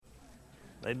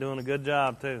They're doing a good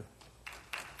job, too.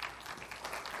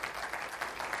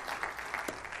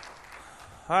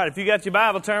 All right, if you got your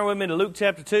Bible, turn with me to Luke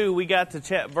chapter 2. We got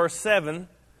to verse 7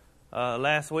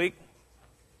 last week.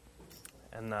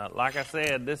 And like I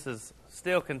said, this is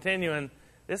still continuing.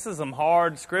 This is some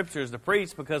hard scriptures to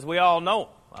preach because we all know them.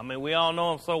 I mean, we all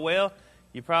know them so well.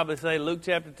 You probably say Luke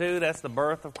chapter 2, that's the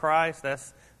birth of Christ.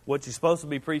 That's what you're supposed to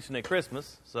be preaching at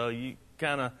Christmas. So you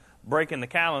kind of breaking the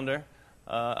calendar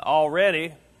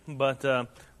already. But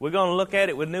we're going to look at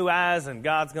it with new eyes, and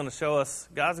God's going to show us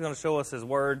His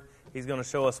Word. He's going to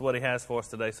show us what He has for us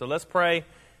today. So let's pray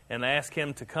and ask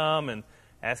Him to come and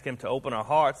ask Him to open our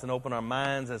hearts and open our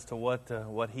minds as to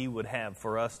what He would have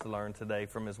for us to learn today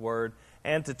from His Word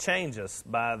and to change us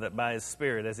by His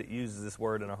Spirit as it uses this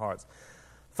Word in our hearts.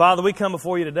 Father, we come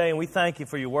before You today and we thank You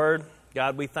for Your Word.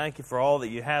 God, we thank You for all that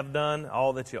You have done,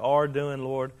 all that You are doing,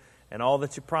 Lord, and all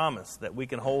that You promise that we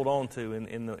can hold on to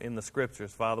in the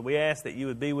Scriptures. Father, we ask that You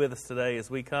would be with us today as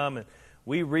we come and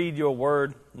we read Your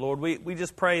Word. Lord, we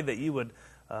just pray that You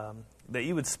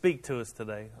would speak to us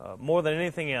today. More than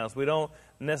anything else, we don't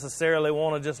necessarily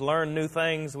want to just learn new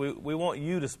things. We want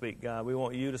You to speak, God. We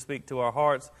want You to speak to our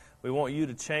hearts. We want You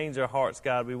to change our hearts,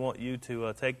 God. We want You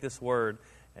to take this Word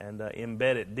and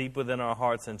embed it deep within our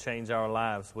hearts and change our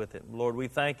lives with it. Lord, we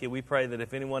thank You. We pray that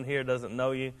if anyone here doesn't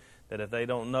know You, that if they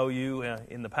don't know You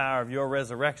in the power of Your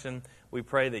resurrection, we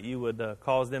pray that You would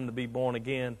cause them to be born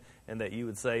again and that You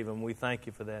would save them. We thank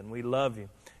You for that, and we love You.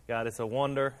 God, it's a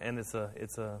wonder, and it's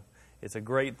a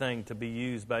great thing to be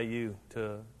used by You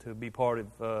to be part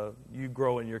of You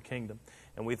growing Your kingdom.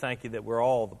 And we thank You that we're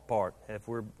all the part if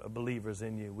we're believers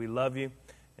in You. We love You,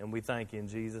 and we thank You in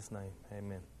Jesus' name.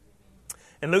 Amen.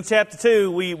 In Luke chapter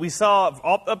 2, we saw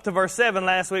up to verse 7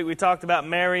 last week. We talked about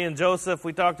Mary and Joseph.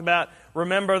 We talked about,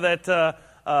 remember that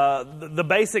the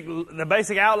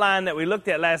basic outline that we looked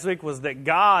at last week was that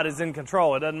God is in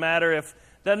control. It doesn't matter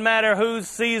who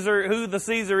the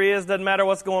Caesar is. Doesn't matter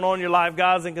what's going on in your life.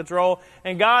 God's in control,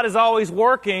 and God is always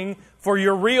working for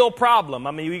your real problem.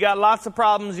 I mean, you got lots of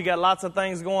problems. You got lots of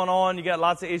things going on. You got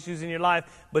lots of issues in your life.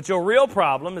 But your real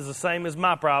problem is the same as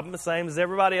my problem, the same as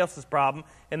everybody else's problem,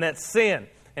 and that's sin.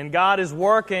 And God is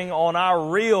working on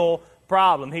our real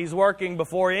problem. He's working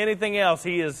before anything else.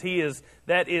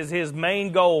 That is His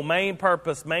main goal, main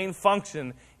purpose, main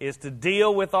function is to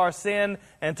deal with our sin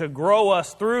and to grow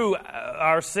us through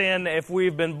our sin if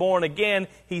we've been born again.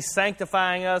 He's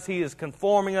sanctifying us. He is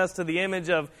conforming us to the image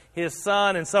of His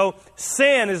Son. And so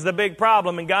sin is the big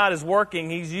problem, and God is working.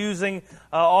 He's using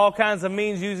all kinds of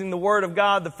means, using the Word of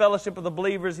God, the fellowship of the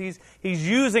believers. He's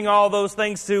using all those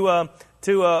things to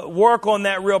work on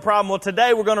that real problem. Well,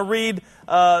 today we're going to read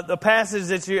the passage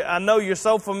that I know you're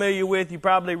so familiar with. You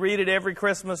probably read it every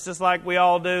Christmas, just like we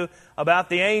all do, about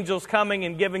the angels coming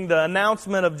and giving the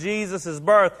announcement of Jesus'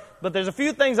 birth. But there's a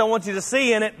few things I want you to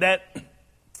see in it that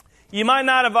you might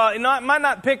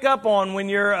not pick up on when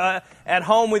you're at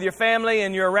home with your family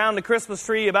and you're around the Christmas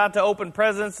tree about to open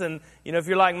presents. And if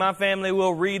you're like my family,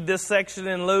 we'll read this section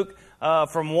in Luke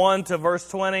from 1 to verse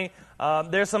 20.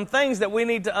 There's some things that we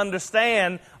need to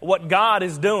understand what God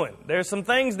is doing. There's some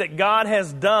things that God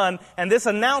has done, and this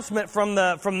announcement from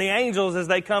the angels as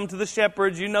they come to the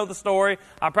shepherds, you know the story.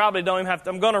 I probably don't even have to.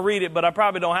 I'm going to read it, but I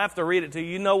probably don't have to read it to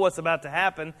you. You know what's about to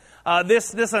happen.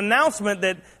 This announcement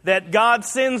that God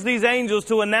sends these angels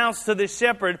to announce to this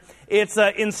shepherd, it's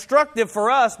instructive for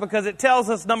us because it tells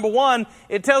us, number one,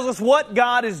 it tells us what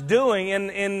God is doing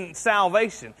in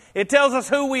salvation. It tells us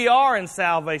who we are in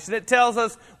salvation. It tells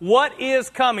us what is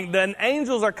coming. The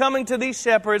angels are coming to these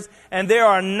shepherds and they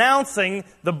are announcing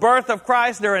the birth of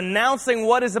Christ. They're announcing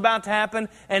what is about to happen.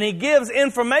 And He gives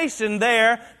information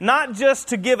there, not just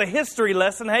to give a history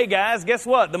lesson. Hey guys, guess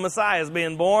what? The Messiah is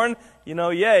being born.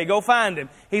 Yay, go find Him.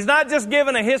 He's not just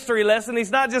giving a history lesson.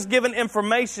 He's not just giving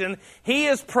information. He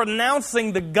is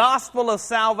pronouncing the gospel of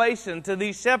salvation to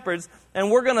these shepherds. And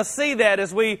we're going to see that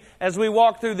as we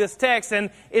walk through this text.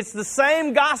 And it's the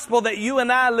same gospel that you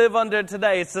and I live under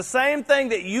today. It's the same thing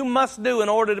that you must do in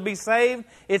order to be saved.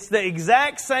 It's the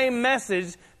exact same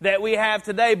message that we have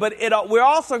today. But we're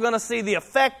also going to see the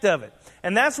effect of it.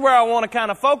 And that's where I want to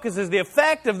kind of focus, is the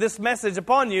effect of this message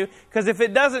upon you. Because if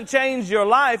it doesn't change your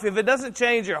life, if it doesn't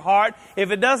change your heart,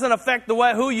 if it doesn't affect the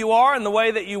way who you are and the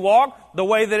way that you walk, the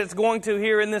way that it's going to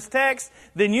here in this text,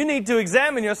 then you need to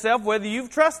examine yourself whether you've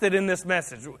trusted in this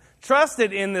message,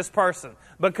 trusted in this person.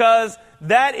 Because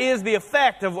that is the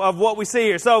effect of what we see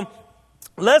here. So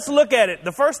let's look at it.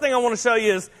 The first thing I want to show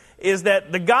you is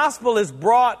that the gospel is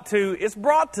brought to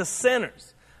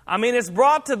sinners. I mean, it's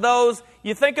brought to those,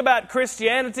 you think about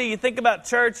Christianity, you think about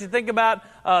church, you think about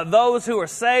those who are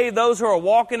saved, those who are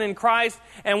walking in Christ,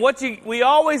 and we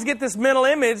always get this mental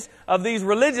image of these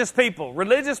religious people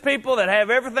that have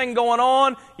everything going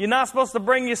on. You're not supposed to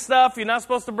bring your stuff. You're not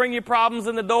supposed to bring your problems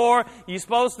in the door. You're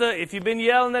supposed to, if you've been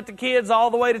yelling at the kids all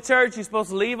the way to church, you're supposed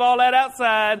to leave all that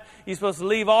outside. You're supposed to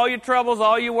leave all your troubles,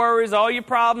 all your worries, all your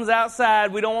problems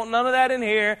outside. We don't want none of that in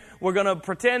here. We're going to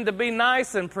pretend to be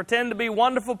nice and pretend to be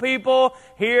wonderful people.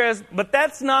 But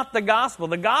that's not the gospel.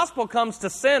 The gospel comes to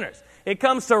sinners. It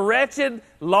comes to wretched,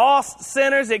 lost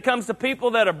sinners. It comes to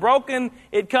people that are broken.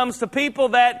 It comes to people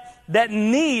that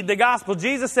need the gospel.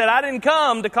 Jesus said, I didn't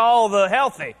come to call the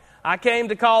healthy. I came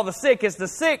to call the sick. It's the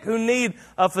sick who need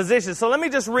a physician. So let me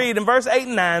just read in verse 8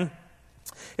 and 9.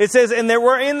 It says, and they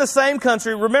were in the same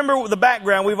country. Remember the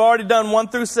background. We've already done 1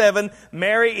 through 7.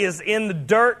 Mary is in the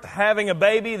dirt having a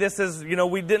baby. This is,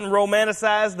 we didn't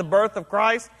romanticize the birth of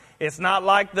Christ. It's not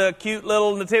like the cute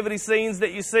little nativity scenes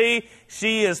that you see.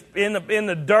 She is in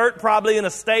the dirt, probably in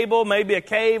a stable, maybe a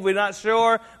cave, we're not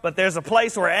sure. But there's a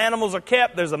place where animals are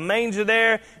kept. There's a manger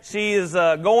there. She is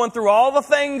going through all the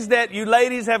things that you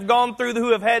ladies have gone through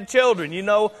who have had children. You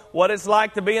know what it's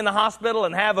like to be in the hospital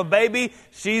and have a baby.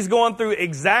 She's going through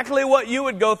exactly what you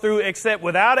would go through, except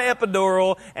without an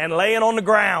epidural and laying on the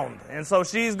ground. And so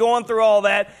she's going through all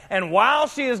that. And while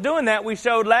she is doing that, we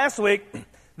showed last week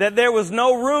that there was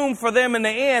no room for them in the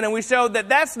inn, and we showed that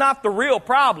that's not the real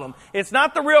problem. It's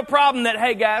not the real problem that,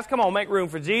 hey guys, come on, make room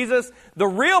for Jesus. The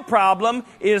real problem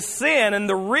is sin, and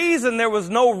the reason there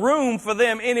was no room for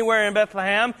them anywhere in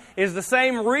Bethlehem is the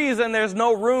same reason there's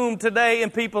no room today in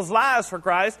people's lives for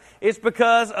Christ. It's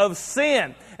because of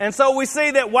sin. And so we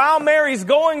see that while Mary's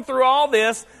going through all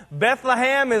this,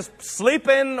 Bethlehem is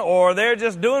sleeping, or they're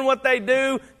just doing what they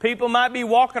do. People might be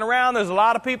walking around. There's a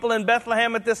lot of people in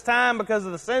Bethlehem at this time because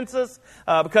of the census,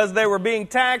 because they were being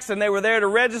taxed and they were there to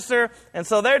register. And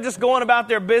so they're just going about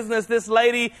their business. This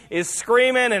lady is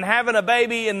screaming and having a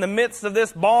baby in the midst of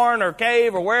this barn or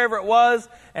cave or wherever it was.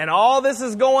 And all this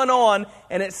is going on.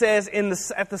 And it says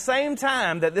at the same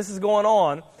time that this is going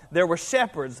on, there were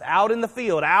shepherds out in the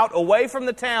field, out away from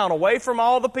the town, away from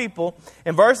all the people.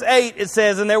 In verse 8 it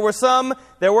says, and there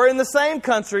were in the same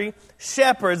country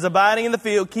shepherds abiding in the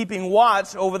field, keeping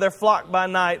watch over their flock by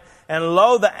night. And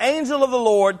lo, the angel of the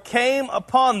Lord came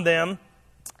upon them,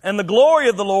 and the glory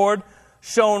of the Lord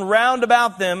shone round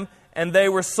about them, and they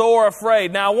were sore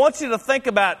afraid. Now I want you to think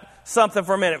about something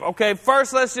for a minute. Okay,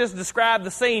 first let's just describe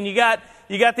the scene. You got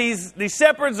these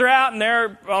shepherds are out, and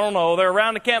they're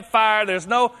around the campfire. There's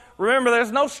no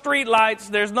street lights.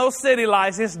 There's no city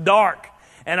lights. It's dark.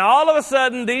 And all of a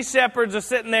sudden, these shepherds are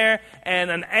sitting there, and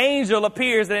an angel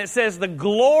appears, and it says, the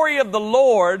glory of the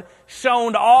Lord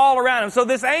shone all around him. So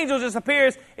this angel just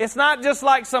appears. It's not just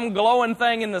like some glowing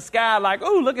thing in the sky, like,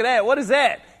 oh, look at that. What is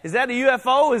that? Is that a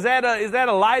UFO? Is that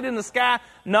a light in the sky?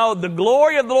 No, the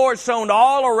glory of the Lord shone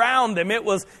all around them. It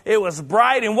was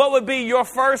bright. And what would be your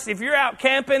first, if you're out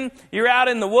camping, you're out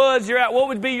in the woods, what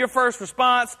would be your first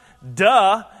response?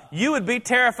 Duh. You would be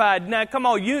terrified. Now, come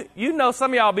on, you know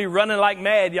some of y'all be running like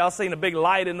mad. Y'all seen a big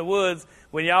light in the woods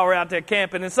when y'all were out there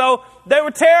camping. And so they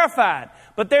were terrified.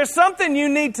 But there's something you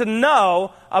need to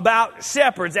know about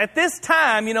shepherds. At this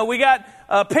time, we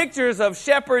got pictures of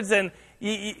shepherds, and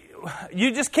you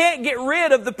just can't get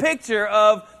rid of the picture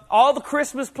of all the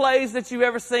Christmas plays that you've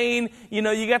ever seen.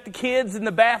 You got the kids in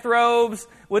the bathrobes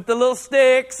with the little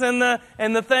sticks and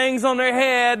the things on their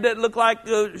head that look like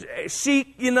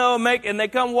sheep, and they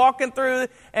come walking through,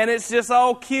 and it's just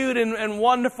all cute and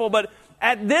wonderful. But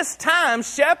at this time,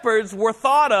 shepherds were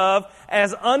thought of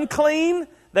as unclean.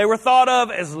 They were thought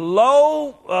of as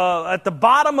low, at the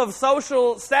bottom of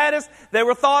social status. They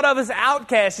were thought of as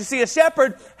outcasts. You see, a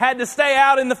shepherd had to stay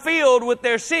out in the field with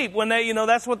their sheep when they,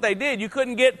 that's what they did. You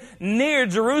couldn't get near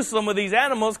Jerusalem with these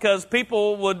animals because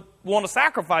people would want to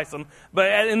sacrifice them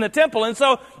in the temple. And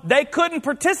so they couldn't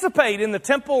participate in the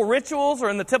temple rituals or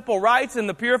in the temple rites, in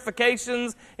the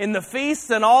purifications, in the feasts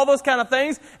and all those kind of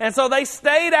things. And so they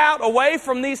stayed out away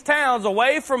from these towns,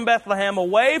 away from Bethlehem,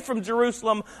 away from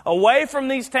Jerusalem, away from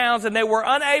these towns, and they were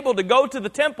unable to go to the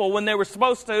temple when they were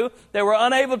supposed to. They were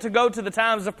unable to go to the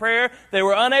times of prayer. They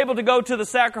were unable to go to the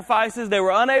sacrifices. They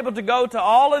were unable to go to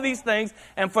all of these things.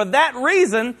 And for that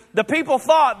reason, the people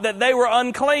thought that they were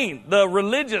unclean. The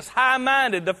religious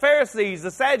high-minded, the Pharisees,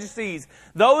 the Sadducees,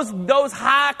 those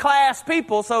high-class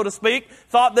people, so to speak,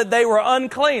 thought that they were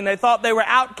unclean. They thought they were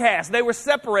outcast. They were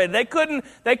separated. They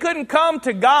couldn't come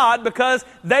to God because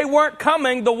they weren't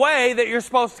coming the way that you're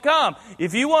supposed to come.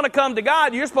 If you want to come to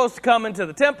God, you're supposed to come into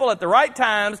the temple at the right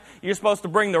times. You're supposed to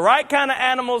bring the right kind of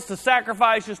animals to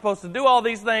sacrifice. You're supposed to do all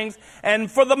these things.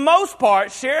 And for the most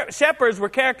part, shepherds were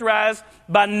characterized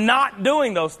by not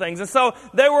doing those things. And so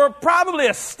they were probably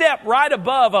a step right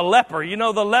above a leper. You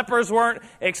know, the lepers weren't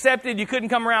accepted. You couldn't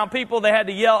come around people. They had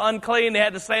to yell unclean. They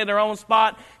had to stay in their own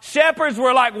spot. Shepherds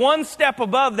were like one step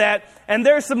above that. And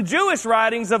there's some Jewish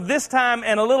writings of this time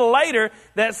and a little later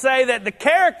that say that the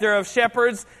character of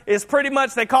shepherds is pretty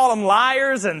much, they call them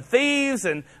liars and thieves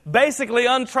and basically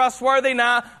untrustworthy.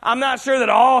 Now, I'm not sure that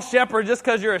all shepherds, just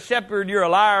because you're a shepherd, you're a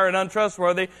liar and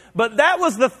untrustworthy. But that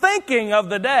was the thinking of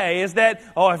the day, is that,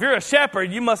 oh, if you're a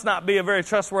shepherd, you must not be a very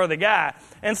trustworthy guy.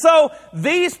 And so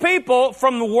these people,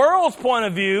 from the world's point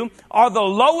of view, are the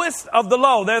lowest of the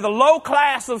low. They're the low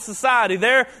class of society.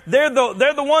 They're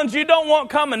the ones you don't want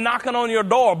coming knocking on your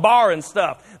door, borrowing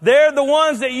stuff. They're the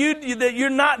ones that you're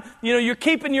not, you're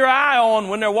keeping your eye on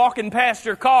when they're walking past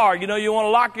your car. You want to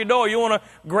lock your door. You want to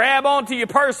grab onto your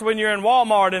purse when you're in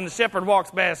Walmart and the shepherd walks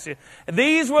past you.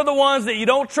 These were the ones that you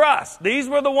don't trust. These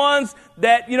were the ones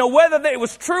that, whether it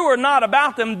was true or not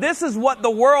about them, this is what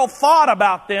the world thought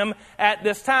about them at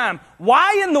this time.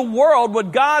 Why in the world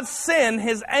would God send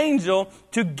His angel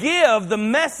to give the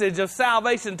message of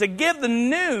salvation, to give the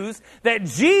news that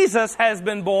Jesus has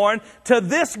been born to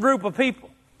this group of people?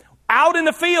 Out in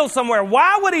the field somewhere.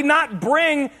 Why would He not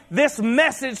bring this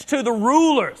message to the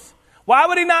rulers? Why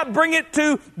would He not bring it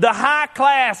to the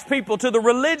high-class people, to the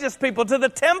religious people, to the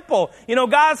temple?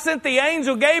 God sent the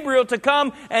angel Gabriel to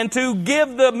come and to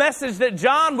give the message that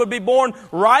John would be born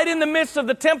right in the midst of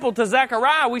the temple to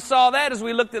Zechariah. We saw that as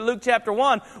we looked at Luke chapter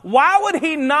 1. Why would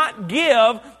He not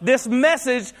give this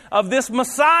message of this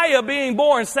Messiah being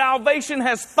born? Salvation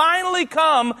has finally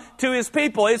come to His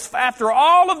people. It's after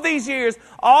all of these years,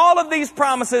 all of these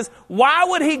promises. Why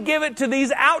would He give it to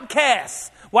these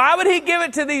outcasts? Why would He give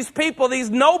it to these people, these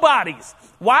nobodies?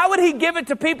 Why would He give it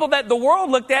to people that the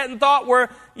world looked at and thought were,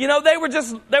 they were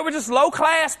just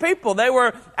low-class people. They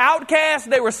were outcasts.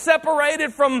 They were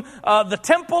separated from the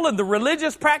temple and the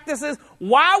religious practices.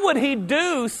 Why would He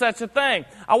do such a thing?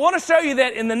 I want to show you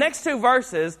that in the next two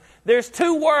verses, there's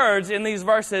two words in these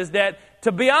verses that,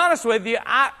 to be honest with you,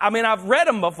 I've read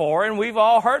them before and we've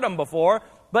all heard them before,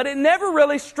 but it never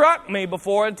really struck me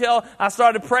before until I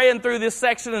started praying through this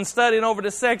section and studying over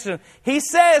this section. He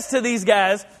says to these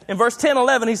guys, in verse 10,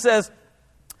 11, he says,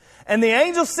 and the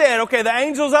angel said, okay, the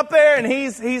angel's up there and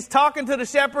he's talking to the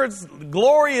shepherds.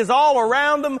 Glory is all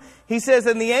around them. He says,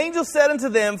 and the angel said unto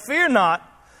them, fear not,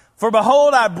 for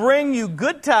behold, I bring you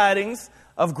good tidings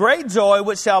of great joy,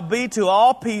 which shall be to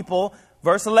all people.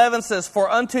 Verse 11 says,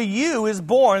 for unto you is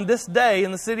born this day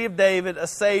in the city of David a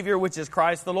Savior, which is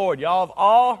Christ the Lord. Y'all have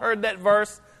all heard that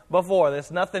verse before. There's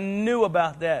nothing new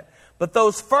about that. But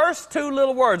those first two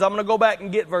little words, I'm going to go back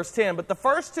and get verse 10, but the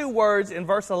first two words in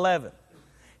verse 11,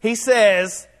 he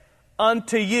says,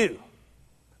 unto you.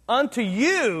 Unto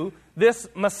you this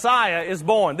Messiah is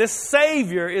born. This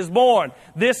Savior is born.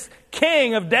 This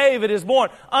King of David is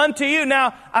born. Unto you.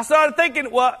 Now, I started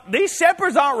thinking, well, these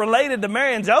shepherds aren't related to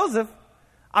Mary and Joseph.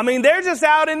 They're just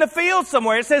out in the field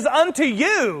somewhere. It says, unto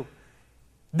you,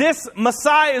 this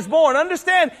Messiah is born.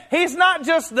 Understand,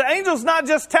 the angel's not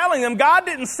just telling them. God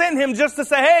didn't send him just to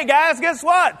say, hey guys, guess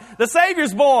what? The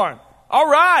Savior's born. All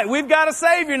right, we've got a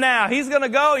Savior now. He's going to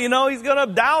go, he's going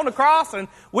to die on the cross and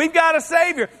we've got a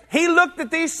Savior. He looked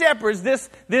at these shepherds, this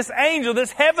angel,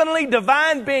 this heavenly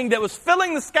divine being that was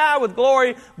filling the sky with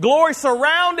glory. Glory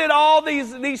surrounded all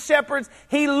these shepherds.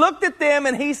 He looked at them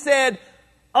and he said,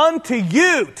 unto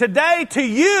you, today to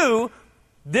you,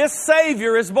 this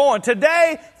Savior is born.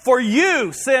 Today, for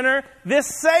you, sinner, this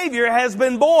Savior has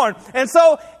been born. And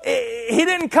so, He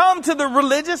didn't come to the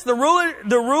religious, the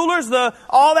rulers,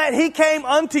 all that. He came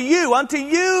unto you,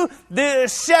 the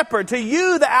shepherd, to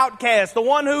you, the outcast, the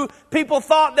one who people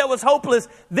thought that was hopeless.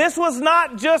 This was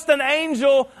not just an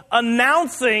angel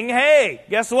announcing, hey,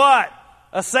 guess what?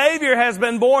 A Savior has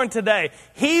been born today.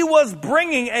 He was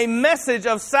bringing a message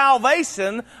of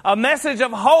salvation, a message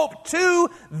of hope to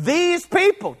these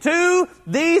people, to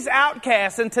these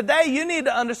outcasts. And today you need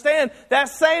to understand that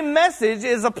same message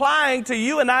is applying to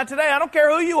you and I today. I don't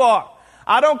care who you are.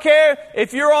 I don't care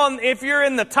if you're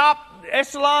in the top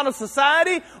echelon of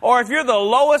society or if you're the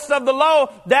lowest of the low.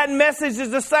 That message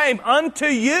is the same. Unto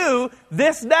you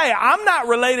this day. I'm not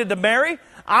related to Mary.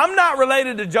 I'm not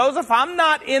related to Joseph. I'm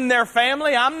not in their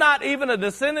family. I'm not even a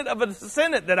descendant of a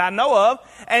descendant that I know of.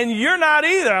 And you're not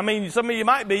either. I mean, some of you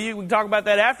might be. We can talk about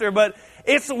that after. But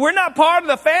we're not part of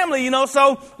the family, you know.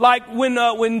 So like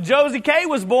when Josie K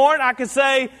was born, I could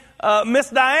say, Miss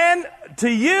Diane, to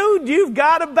you, you've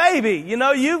got a baby. You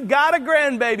know, you've got a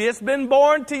grandbaby. She's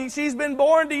been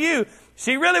born to you.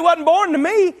 She really wasn't born to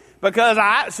me because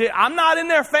I'm not in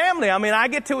their family. I mean, I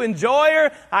get to enjoy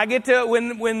her. I get to,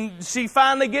 when she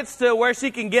finally gets to where she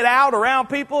can get out around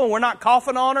people and we're not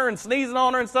coughing on her and sneezing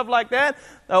on her and stuff like that,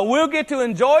 we'll get to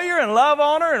enjoy her and love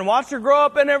on her and watch her grow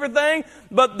up and everything.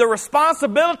 But the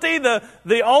responsibility,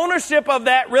 the ownership of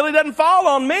that really doesn't fall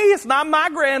on me. It's not my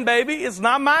grandbaby. It's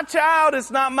not my child.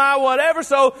 It's not my whatever.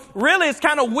 So really it's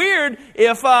kind of weird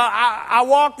if I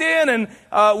walked in and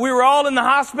we were all in the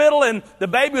hospital and the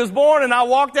baby was born and I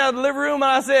walked out of the living room and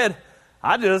I said,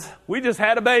 we just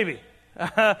had a baby.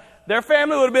 Their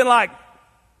family would have been like,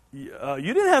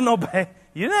 you didn't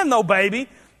have no baby.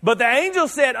 But the angel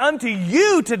said, unto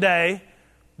you today,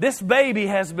 this baby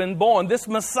has been born. This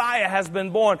Messiah has been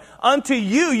born. Unto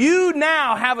you, you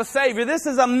now have a Savior. This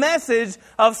is a message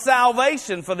of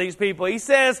salvation for these people. He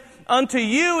says, unto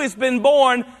you has been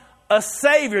born a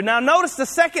Savior. Now notice the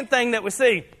second thing that we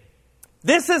see.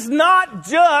 This is not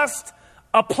just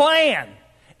a plan.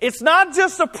 It's not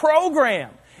just a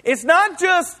program. It's not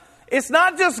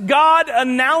just God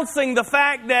announcing the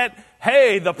fact that,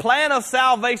 hey, the plan of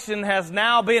salvation has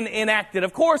now been enacted.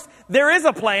 Of course, there is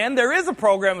a plan. There is a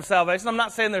program of salvation. I'm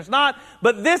not saying there's not.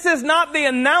 But this is not the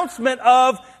announcement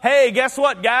of, hey, guess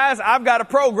what, guys? I've got a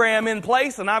program in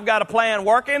place and I've got a plan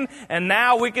working. And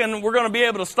now we're going to be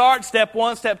able to start step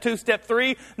 1, step 2, step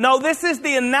 3. No, this is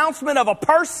the announcement of a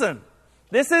person.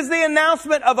 This is the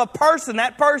announcement of a person.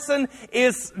 That person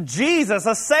is Jesus,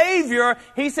 a Savior.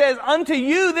 He says, unto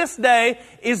you this day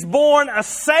is born a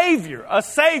Savior,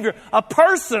 a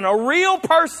person, a real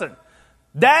person.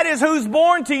 That is who's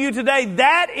born to you today.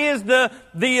 That is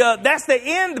that's the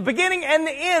end, the beginning and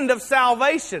the end of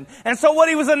salvation. And so what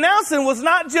he was announcing was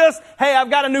not just, hey, I've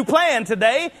got a new plan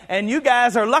today, and you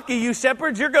guys are lucky, you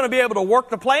shepherds. You're going to be able to work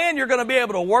the plan. You're going to be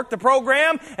able to work the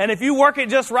program. And if you work it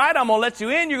just right, I'm going to let you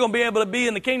in. You're going to be able to be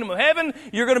in the kingdom of heaven.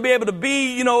 You're going to be able to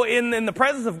be, in the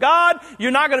presence of God.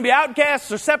 You're not going to be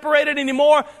outcasts or separated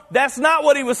anymore. That's not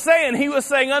what he was saying. He was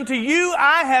saying, unto you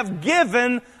I have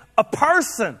given a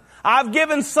person. I've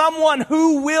given someone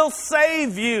who will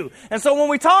save you. And so when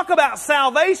we talk about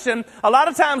salvation, a lot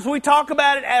of times we talk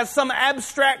about it as some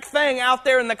abstract thing out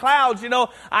there in the clouds.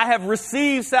 I have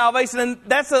received salvation, and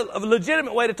that's a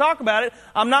legitimate way to talk about it.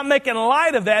 I'm not making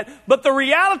light of that. But the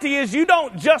reality is you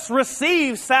don't just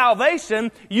receive salvation,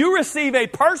 you receive a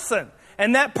person.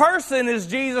 And that person is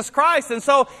Jesus Christ. And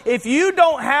so if you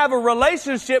don't have a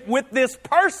relationship with this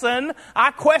person, I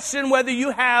question whether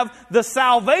you have the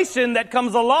salvation that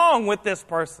comes along with this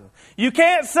person. You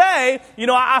can't say,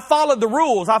 I followed the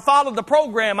rules. I followed the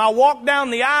program. I walked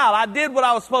down the aisle. I did what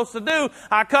I was supposed to do.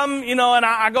 I come, and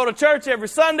I go to church every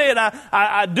Sunday and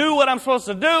I do what I'm supposed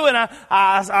to do. And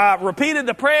I repeated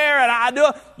the prayer and I do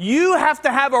it. You have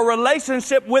to have a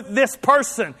relationship with this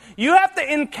person. You have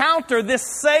to encounter this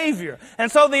Savior. And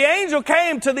so the angel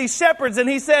came to these shepherds and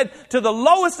he said, to the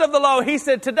lowest of the low, he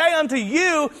said, today unto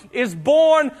you is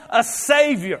born a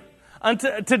Savior.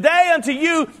 Today unto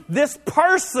you, this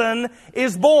person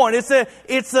is born. It's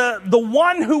the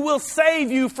one who will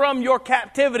save you from your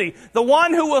captivity. The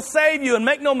one who will save you. And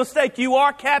make no mistake, you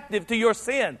are captive to your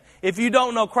sin if you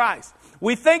don't know Christ.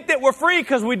 We think that we're free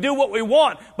because we do what we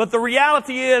want. But the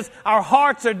reality is our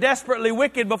hearts are desperately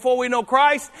wicked before we know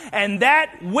Christ. And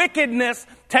that wickedness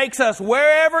takes us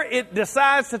wherever it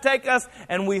decides to take us.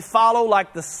 And we follow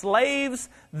like the slaves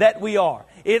that we are.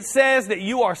 It says that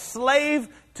you are slave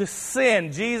to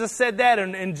sin. Jesus said that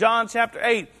in John chapter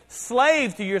 8.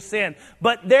 Slave to your sin.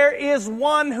 But there is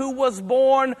one who was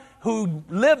born, who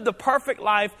lived the perfect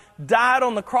life, died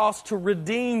on the cross to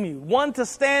redeem you. One to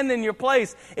stand in your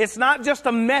place. It's not just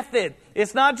a method.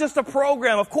 It's not just a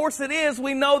program. Of course it is.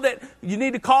 We know that you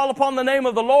need to call upon the name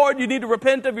of the Lord. You need to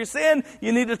repent of your sin.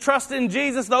 You need to trust in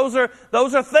Jesus. Those are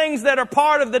things that are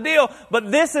part of the deal.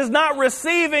 But this is not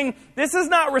receiving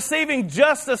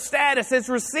just a status. It's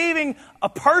receiving a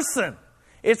person.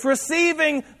 It's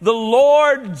receiving the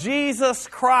Lord Jesus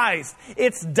Christ.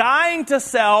 It's dying to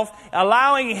self,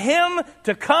 allowing Him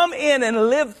to come in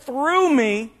and live through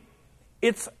me.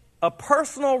 It's a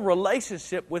personal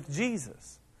relationship with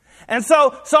Jesus. And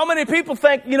so many people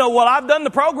think, well, I've done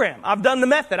the program. I've done the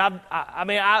method.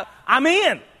 I'm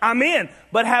in.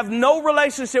 But have no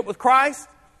relationship with Christ,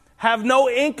 have no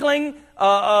inkling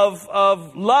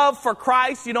of love for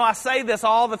Christ. You know, I say this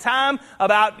all the time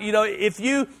about, you know, if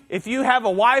you have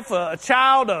a wife, a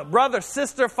child, a brother,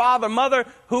 sister, father, mother,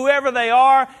 whoever they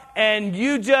are, and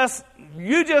you just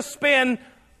spend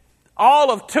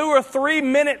all of 2 or 3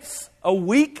 minutes a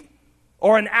week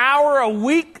or an hour a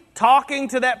week talking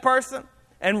to that person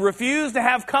and refuse to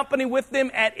have company with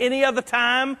them at any other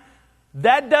time,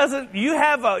 you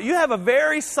have a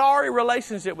very sorry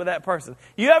relationship with that person.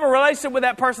 You have a relationship with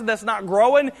that person that's not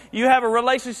growing. You have a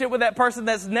relationship with that person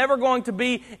that's never going to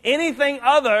be anything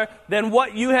other than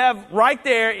what you have right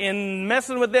there in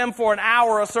messing with them for an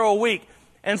hour or so a week.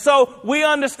 And so we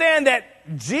understand that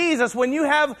Jesus,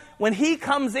 when He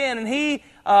comes in and He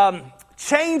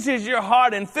changes your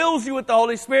heart and fills you with the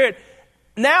Holy Spirit,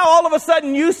 now all of a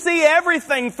sudden you see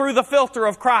everything through the filter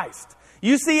of Christ.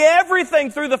 You see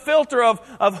everything through the filter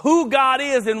of who God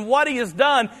is and what He has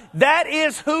done. That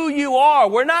is who you are.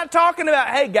 We're not talking about,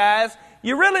 hey guys,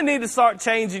 you really need to start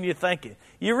changing your thinking.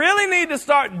 You really need to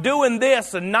start doing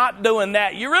this and not doing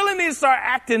that. You really need to start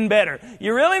acting better.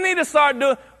 You really need to start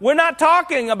doing... We're not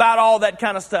talking about all that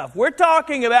kind of stuff. We're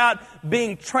talking about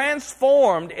being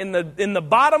transformed in the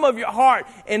bottom of your heart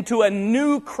into a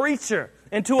new creature,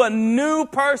 into a new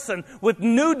person with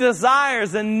new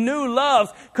desires and new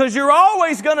loves, because you're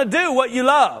always going to do what you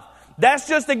love. That's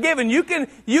just a given. You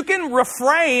can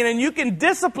refrain and you can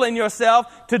discipline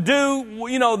yourself to do,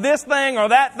 you know, this thing or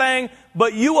that thing,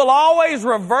 but you will always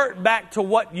revert back to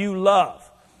what you love.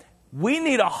 We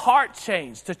need a heart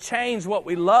change to change what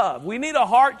we love. We need a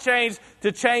heart change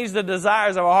to change the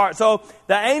desires of our heart. So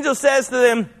the angel says to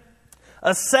them,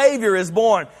 a Savior is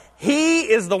born.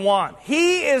 He is the one.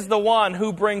 He is the one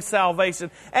who brings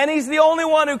salvation. And He's the only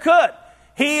one who could.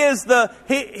 He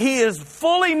is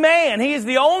fully man. He is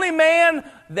the only man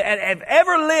that have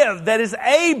ever lived that is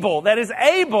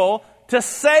able to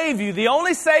save you. The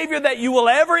only Savior that you will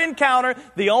ever encounter,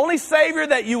 the only Savior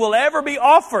that you will ever be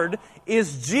offered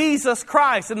is Jesus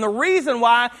Christ. And the reason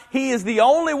why He is the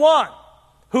only one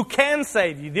who can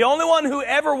save you, the only one who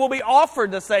ever will be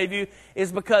offered to save you,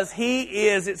 is because He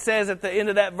is, it says at the end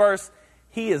of that verse,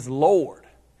 He is Lord.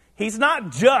 He's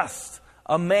not just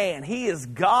a man. He is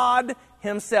God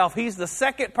Himself. He's the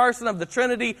second person of the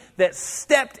Trinity that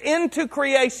stepped into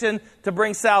creation to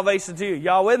bring salvation to you.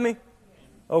 Y'all with me?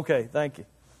 Okay, thank you.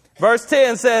 Verse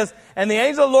 10 says, and the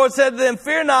angel of the Lord said to them,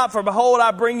 fear not, for behold,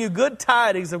 I bring you good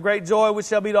tidings of great joy, which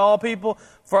shall be to all people.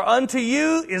 For unto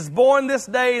you is born this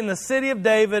day in the city of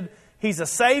David. He's a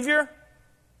Savior.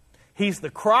 He's the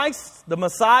Christ, the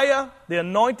Messiah, the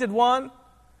Anointed One.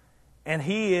 And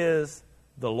He is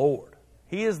the Lord.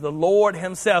 He is the Lord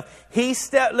Himself.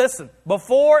 Listen,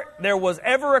 before there was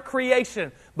ever a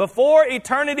creation, before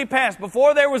eternity passed,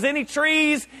 before there was any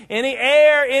trees, any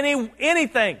air,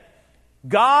 anything,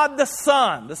 God the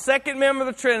Son, the second member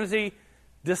of the Trinity,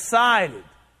 decided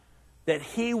that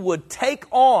He would take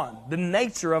on the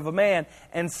nature of a man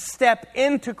and step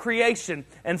into creation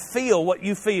and feel what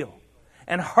you feel,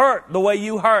 and hurt the way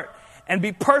you hurt, and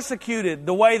be persecuted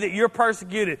the way that you're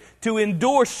persecuted, to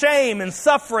endure shame and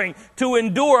suffering, to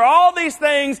endure all these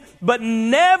things, but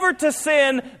never to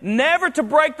sin, never to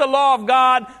break the law of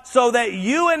God, so that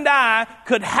you and I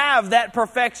could have that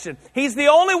perfection. He's the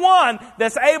only one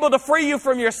that's able to free you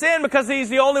from your sin, because He's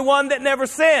the only one that never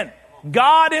sinned.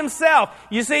 God Himself.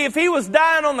 You see, if He was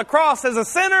dying on the cross as a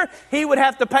sinner, He would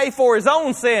have to pay for His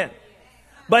own sin.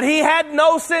 But He had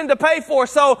no sin to pay for.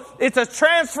 So it's a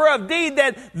transfer of deed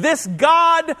that this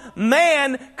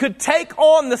God-man could take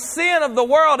on the sin of the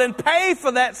world and pay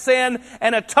for that sin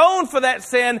and atone for that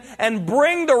sin and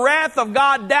bring the wrath of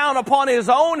God down upon His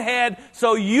own head,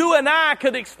 so you and I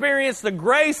could experience the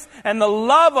grace and the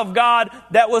love of God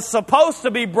that was supposed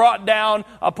to be brought down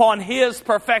upon His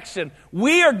perfection.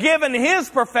 We are given His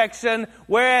perfection,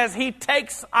 whereas He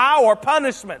takes our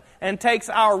punishment and takes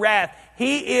our wrath.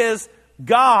 He is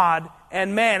God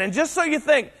and man. And just so you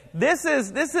think, this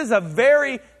is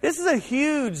a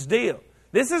huge deal.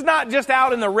 This is not just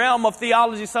out in the realm of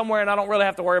theology somewhere, and I don't really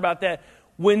have to worry about that.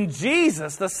 When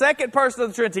Jesus, the second person of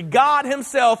the Trinity, God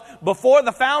Himself, before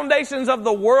the foundations of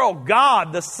the world,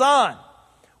 God the Son,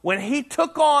 when He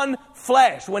took on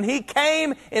flesh, when He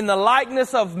came in the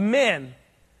likeness of men,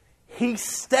 He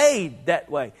stayed that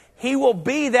way. He will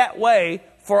be that way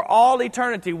for all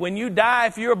eternity. When you die,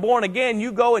 if you're born again,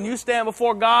 you go and you stand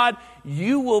before God,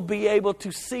 you will be able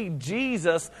to see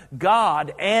Jesus,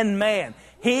 God and man.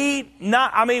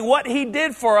 What He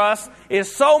did for us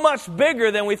is so much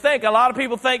bigger than we think. A lot of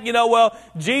people think,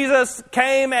 Jesus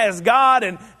came as God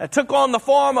and took on the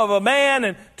form of a man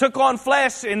and took on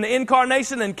flesh in the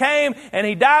incarnation and came and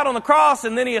He died on the cross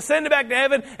and then He ascended back to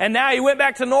heaven and now He went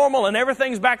back to normal and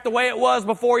everything's back the way it was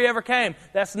before He ever came.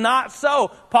 That's not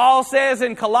so. Paul says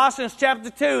in Colossians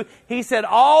chapter 2, he said,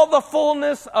 all the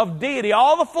fullness of deity,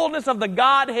 all the fullness of the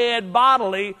Godhead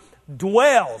bodily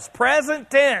dwells, present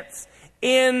tense,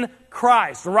 in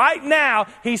Christ. Right now,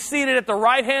 He's seated at the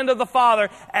right hand of the Father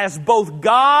as both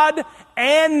God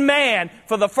and man.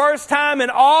 For the first time in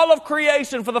all of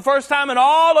creation, for the first time in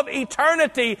all of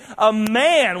eternity, a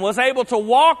man was able to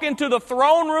walk into the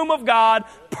throne room of God,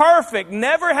 perfect,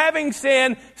 never having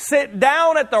sinned, sit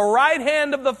down at the right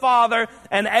hand of the Father,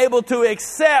 and able to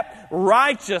accept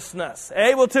righteousness,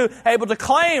 able to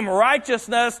claim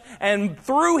righteousness, and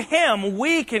through Him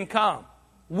we can come.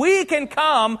 We can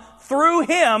come through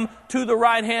Him to the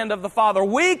right hand of the Father.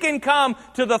 We can come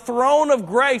to the throne of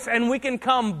grace and we can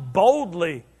come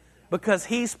boldly because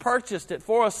He's purchased it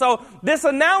for us. So this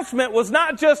announcement was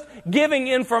not just giving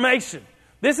information.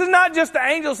 This is not just the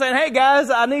angel saying, hey guys,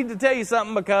 I need to tell you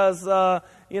something because,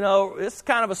 it's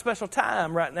kind of a special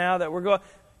time right now that we're going.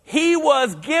 He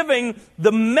was giving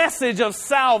the message of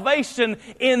salvation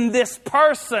in this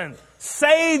person,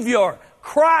 Savior,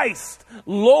 Christ,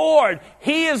 Lord.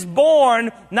 He is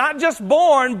born, not just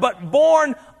born, but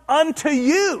born unto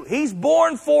you. He's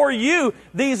born for you.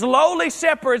 These lowly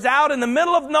shepherds out in the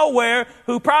middle of nowhere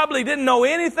who probably didn't know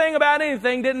anything about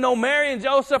anything, didn't know Mary and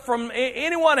Joseph from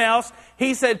anyone else.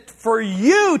 He said, for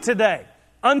you today,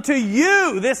 unto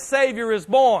you this Savior is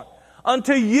born.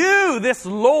 Unto you this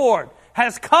Lord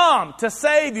has come to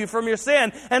save you from your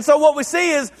sin. And so what we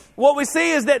see is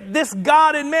that this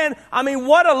God in man,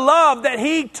 what a love that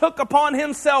He took upon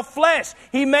Himself flesh.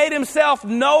 He made Himself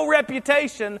no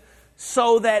reputation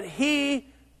so that He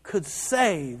could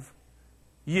save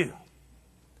you.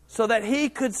 So that He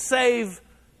could save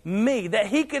me. That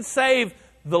He could save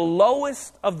the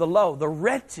lowest of the low, the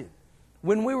wretched.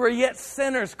 When we were yet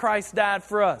sinners, Christ died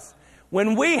for us.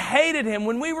 When we hated Him,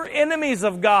 when we were enemies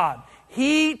of God,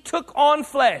 He took on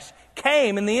flesh,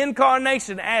 came in the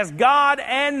incarnation as God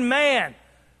and man.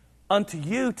 Unto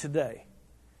you today,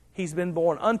 He's been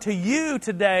born. Unto you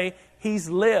today, He's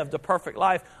lived a perfect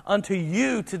life. Unto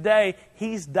you today,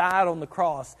 He's died on the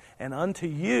cross. And unto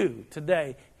you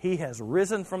today, He has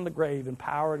risen from the grave in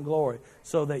power and glory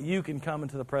so that you can come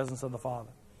into the presence of the Father.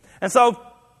 And so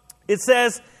it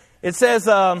says,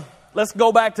 let's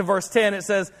go back to verse 10. It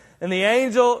says, and the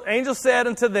angel said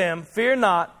unto them, fear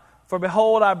not, for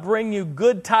behold, I bring you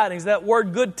good tidings. That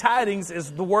word good tidings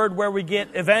is the word where we get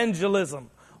evangelism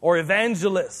or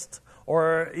evangelist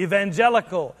or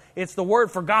evangelical. It's the word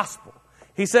for gospel.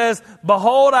 He says,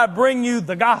 behold, I bring you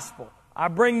the gospel. I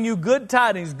bring you good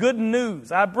tidings, good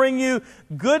news. I bring you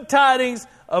good tidings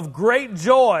of great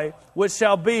joy, which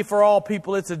shall be for all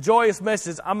people. It's a joyous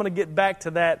message. I'm going to get back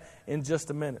to that in just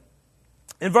a minute.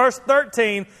 In verse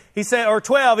 13, he said, or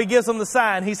 12, he gives them the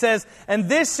sign. He says, and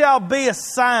this shall be a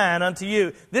sign unto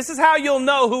you. This is how you'll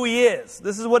know who He is.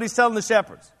 This is what He's telling the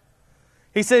shepherds.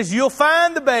 He says, you'll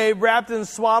find the babe wrapped in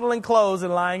swaddling clothes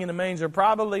and lying in a manger.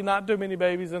 Probably not too many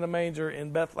babies in a manger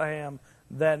in Bethlehem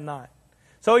that night.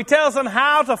 So He tells them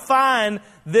how to find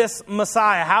this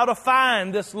Messiah, how to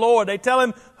find this Lord. They tell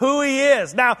Him who He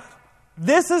is. Now,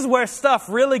 this is where stuff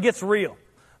really gets real.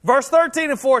 Verse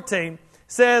 13 and 14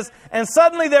 says, and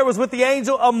suddenly there was with the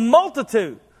angel a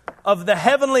multitude of the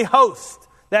heavenly host.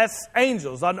 That's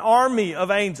angels, an army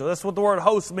of angels. That's what the word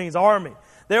host means, army.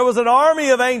 There was an army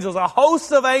of angels, a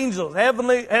host of angels,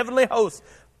 heavenly hosts,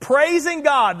 praising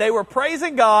God. They were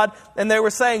praising God, and they were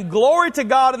saying, glory to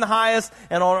God in the highest,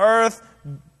 and on earth,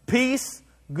 peace,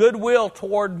 goodwill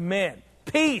toward men.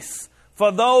 Peace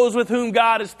for those with whom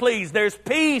God is pleased. There's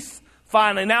peace,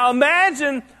 finally. Now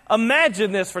imagine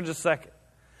this for just a second.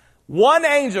 One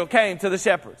angel came to the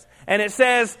shepherds, and it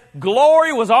says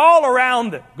glory was all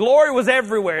around them. Glory was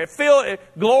everywhere.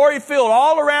 Glory filled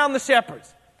all around the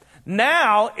shepherds.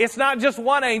 Now, it's not just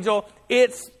one angel.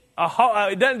 It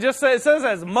doesn't just say, it says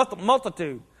as a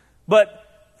multitude, but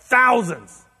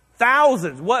thousands.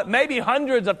 What? Maybe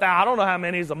hundreds of thousands. I don't know how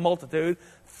many is a multitude.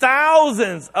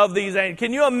 Thousands of these angels.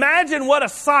 Can you imagine what a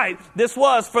sight this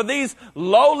was for these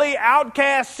lowly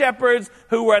outcast shepherds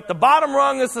who were at the bottom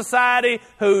rung of society,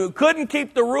 who couldn't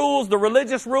keep the rules, the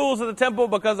religious rules of the temple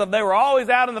because they were always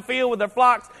out in the field with their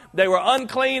flocks. They were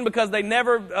unclean because they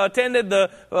never attended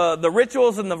the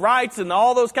rituals and the rites and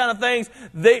all those kind of things.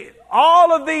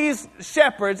 all of these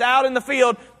shepherds out in the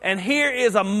field, and here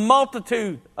is a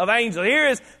multitude of angels. Here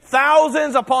is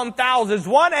thousands upon thousands.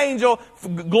 One angel,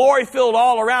 glory filled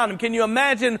all around him. Can you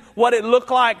imagine what it looked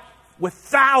like with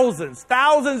thousands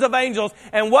of angels?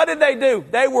 And what did they do?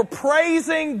 They were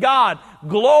praising God.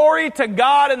 Glory to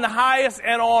God in the highest,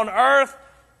 and on earth,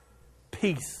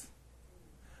 peace.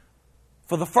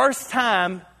 For the first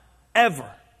time ever,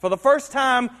 for the first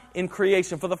time in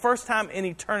creation, for the first time in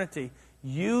eternity,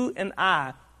 you and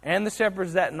I and the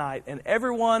shepherds that night and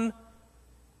everyone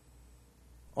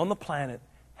on the planet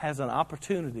has an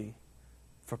opportunity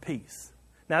for peace.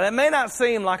 Now, that may not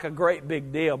seem like a great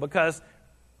big deal because,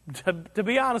 to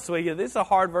be honest with you, these are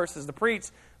hard verses to preach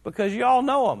because you all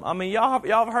know them. I mean, y'all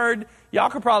have heard, y'all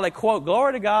could probably quote,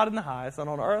 glory to God in the highest and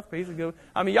on earth, peace and good.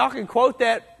 I mean, y'all can quote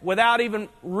that without even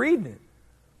reading it.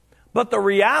 But the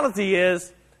reality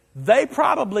is, they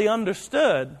probably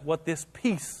understood what this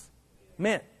peace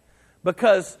meant.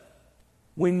 Because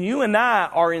when you and I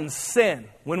are in sin,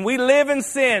 when we live in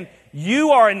sin,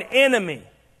 you are an enemy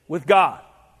with God.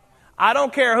 I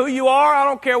don't care who you are. I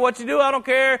don't care what you do. I don't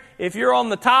care if you're on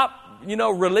the top,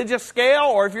 religious scale,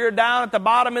 or if you're down at the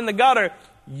bottom in the gutter.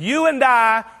 You and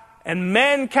I and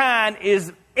mankind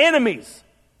is enemies,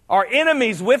 are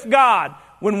enemies with God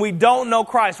when we don't know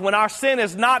Christ, when our sin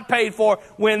is not paid for,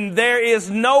 when there is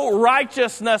no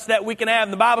righteousness that we can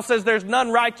have. The Bible says there's none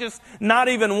righteous, not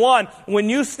even one. When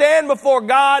you stand before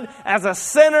God as a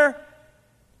sinner,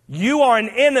 you are an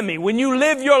enemy. When you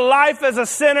live your life as a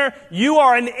sinner, you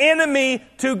are an enemy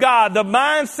to God. The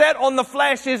mindset on the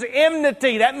flesh is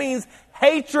enmity. That means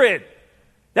hatred.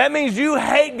 That means you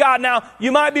hate God. Now,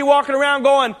 you might be walking around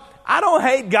going, I don't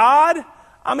hate God.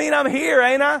 I mean, I'm here,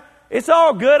 ain't I? It's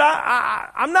all good.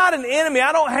 I'm not an enemy.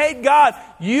 I don't hate God.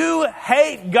 You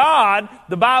hate God,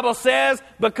 the Bible says,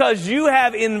 because you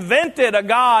have invented a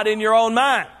God in your own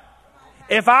mind.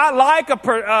 If I like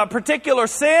a particular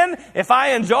sin, if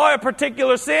I enjoy a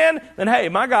particular sin, then hey,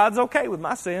 my God's okay with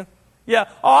my sin. Yeah,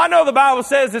 I know the Bible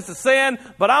says it's a sin,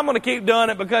 but I'm going to keep doing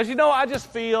it because, I just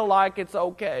feel like it's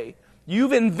okay.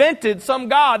 You've invented some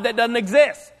God that doesn't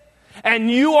exist.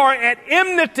 And you are at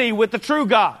enmity with the true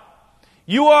God.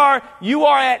 You are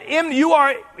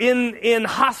in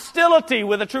hostility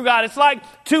with the true God. It's like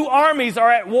two armies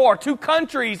are at war. Two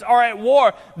countries are at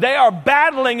war. They are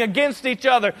battling against each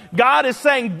other. God is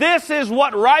saying, this is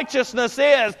what righteousness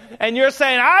is. And you're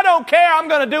saying, I don't care. I'm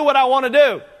going to do what I want to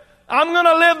do. I'm going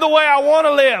to live the way I want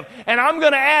to live. And I'm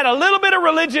going to add a little bit of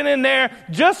religion in there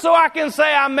just so I can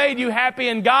say I made you happy.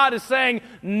 And God is saying,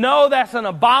 no, that's an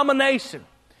abomination.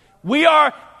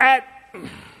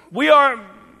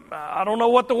 I don't know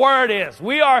what the word is.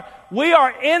 We are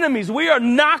enemies. We are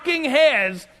knocking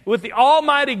heads with the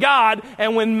Almighty God.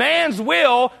 And when man's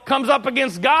will comes up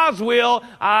against God's will,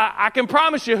 I can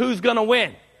promise you who's going to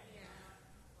win.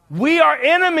 We are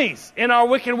enemies in our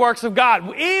wicked works of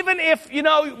God. Even if,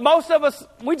 most of us,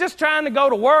 we're just trying to go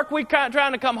to work. We're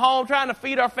trying to come home, trying to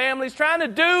feed our families, trying to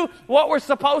do what we're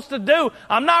supposed to do.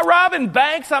 I'm not robbing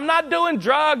banks. I'm not doing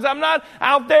drugs. I'm not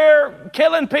out there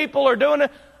killing people or doing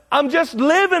it. I'm just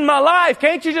living my life.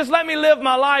 Can't you just let me live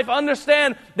my life?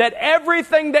 Understand that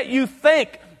everything that you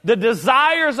think, the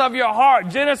desires of your heart,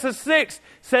 Genesis 6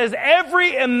 says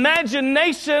every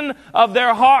imagination of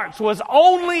their hearts was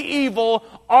only evil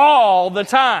all the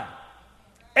time.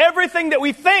 Everything that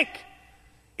we think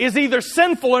is either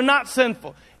sinful or not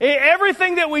sinful.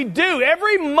 Everything that we do,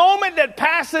 every moment that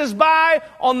passes by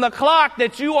on the clock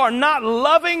that you are not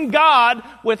loving God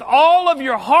with all of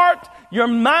your heart, your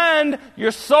mind, your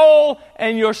soul,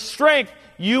 and your strength,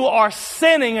 you are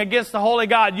sinning against the Holy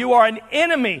God. You are an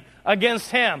enemy against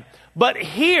Him. But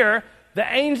here, the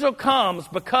angel comes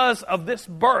because of this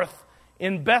birth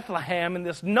in Bethlehem, in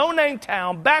this no-name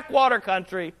town, backwater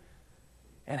country,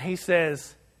 and he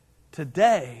says,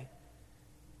 today,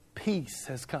 peace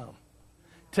has come.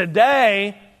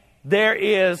 Today, there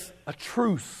is a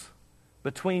truce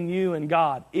between you and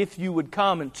God if you would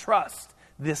come and trust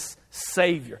this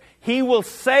Savior. He will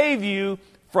save you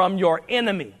from your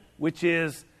enemy, which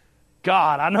is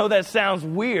God. I know that sounds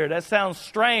weird. That sounds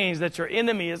strange that your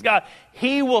enemy is God.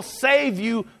 He will save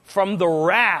you from the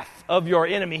wrath of your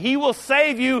enemy. He will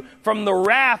save you from the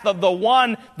wrath of the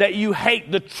one that you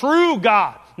hate, the true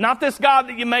God. Not this God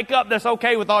that you make up that's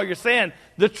okay with all your sin.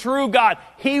 The true God.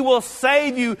 He will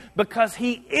save you because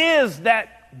He is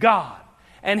that God.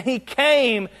 And He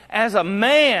came as a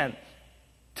man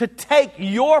to take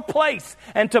your place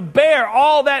and to bear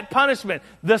all that punishment.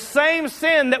 The same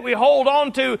sin that we hold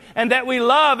on to and that we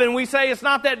love and we say it's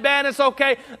not that bad, it's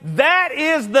okay. That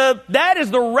is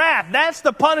the wrath. That's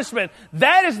the punishment.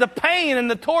 That is the pain and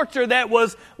the torture that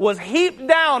was heaped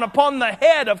down upon the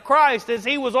head of Christ as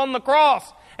He was on the cross.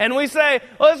 And we say,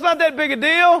 well, it's not that big a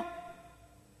deal.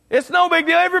 It's no big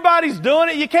deal. Everybody's doing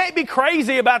it. You can't be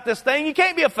crazy about this thing. You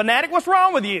can't be a fanatic. What's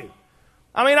wrong with you?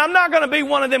 I mean, I'm not going to be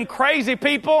one of them crazy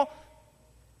people.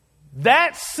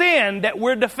 That sin that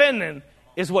we're defending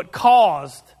is what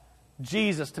caused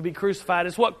Jesus to be crucified.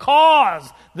 It's what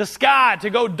caused the sky to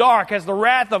go dark as the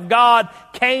wrath of God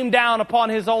came down upon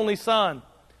His only Son.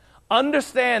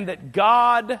 Understand that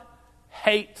God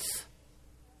hates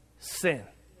sin.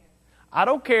 I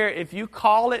don't care if you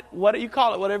call it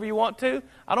whatever you want to.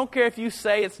 I don't care if you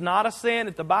say it's not a sin.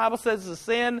 If the Bible says it's a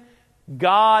sin,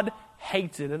 God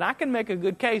hates it. And I can make a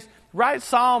good case. Write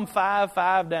Psalm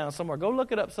 5:5 down somewhere. Go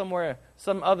look it up somewhere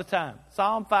some other time.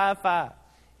 Psalm 5:5.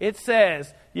 It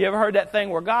says, you ever heard that thing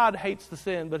where God hates the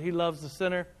sin, but He loves the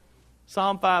sinner?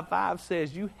 Psalm 5:5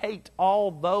 says, you hate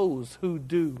all those who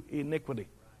do iniquity.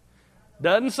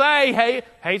 Doesn't say, hey,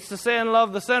 hates the sin,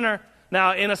 love the sinner.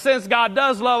 Now, in a sense, God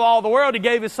does love all the world. He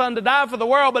gave His Son to die for the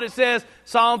world, but it says,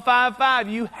 Psalm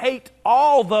 5:5, you hate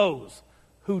all those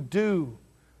who do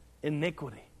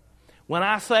iniquity. When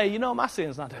I say, my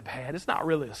sin's not that bad, it's not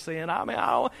really a sin. I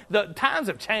mean, the times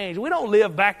have changed. We don't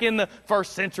live back in the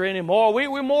first century anymore.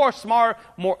 We're more smarter.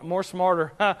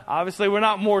 Obviously, we're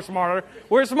not more smarter.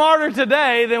 We're smarter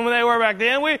today than when they were back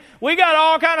then. We got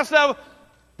all kind of stuff.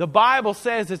 The Bible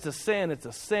says it's a sin. It's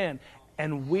a sin.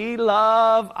 And we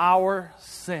love our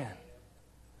sin.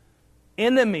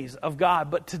 Enemies of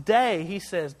God. But today, He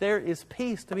says, there is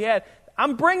peace to be had.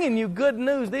 I'm bringing you good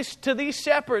news to these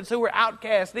shepherds who were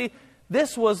outcast.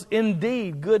 This was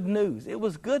indeed good news. It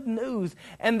was good news,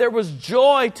 and there was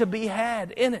joy to be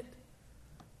had in it.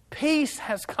 Peace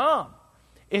has come.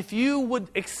 If you would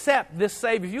accept this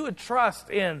Savior, if you would trust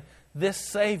in this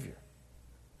Savior,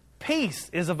 peace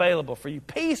is available for you.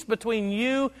 Peace between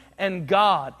you and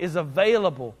God is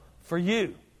available for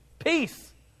you.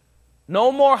 Peace.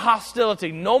 No more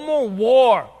hostility. No more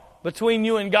war between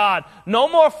you and God. No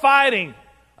more fighting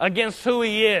against who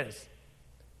He is.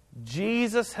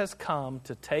 Jesus has come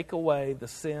to take away the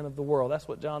sin of the world. That's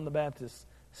what John the Baptist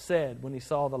said when he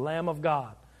saw the Lamb of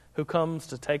God who comes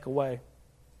to take away.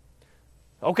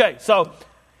 Okay, so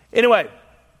anyway,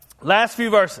 last few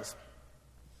verses.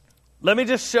 Let me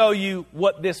just show you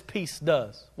what this peace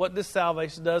does, what this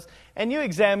salvation does, and you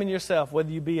examine yourself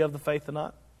whether you be of the faith or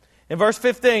not. In verse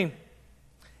 15,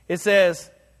 it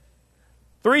says,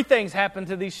 3 things happened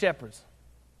to these shepherds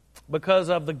because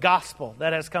of the gospel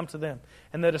that has come to them.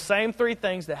 And they're the same 3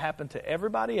 things that happen to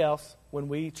everybody else when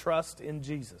we trust in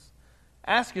Jesus.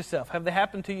 Ask yourself, have they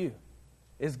happened to you?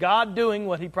 Is God doing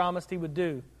what He promised He would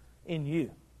do in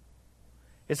you?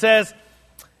 It says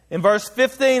in verse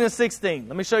 15 and 16,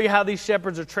 let me show you how these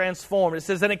shepherds are transformed. It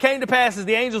says, and it came to pass as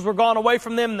the angels were gone away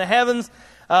from them in the heavens,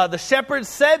 the shepherds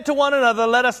said to one another,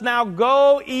 let us now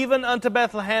go even unto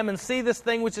Bethlehem and see this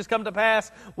thing which has come to pass,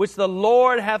 which the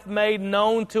Lord hath made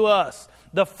known to us.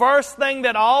 The first thing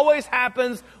that always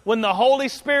happens when the Holy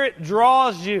Spirit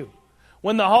draws you,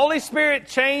 when the Holy Spirit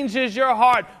changes your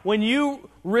heart, when you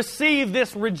receive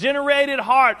this regenerated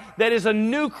heart that is a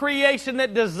new creation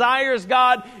that desires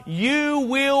God, you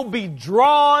will be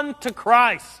drawn to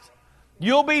Christ.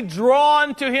 You'll be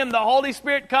drawn to Him. The Holy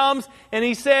Spirit comes and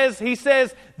He says,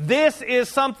 this is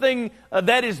something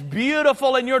that is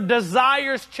beautiful, and your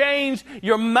desires change.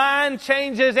 Your mind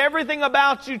changes. Everything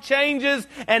about you changes.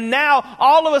 And now,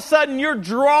 all of a sudden, you're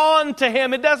drawn to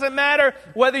Him. It doesn't matter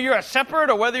whether you're a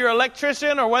shepherd or whether you're an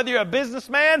electrician or whether you're a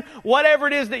businessman. Whatever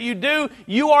it is that you do,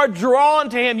 you are drawn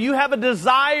to Him. You have a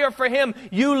desire for Him.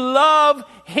 You love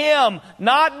Him.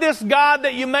 Not this God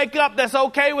that you make up that's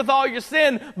okay with all your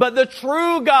sin, but the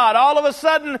true God. All of a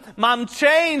sudden, I'm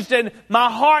changed and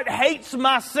my heart hates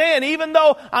my sin. Even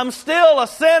though I'm still a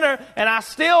sinner and I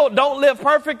still don't live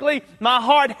perfectly, my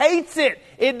heart hates it.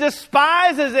 It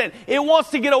despises it. It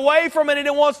wants to get away from it, and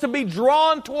it wants to be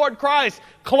drawn toward Christ.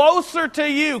 Closer to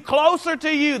you, closer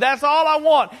to you. That's all I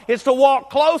want, is to walk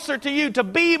closer to you, to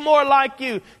be more like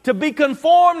you, to be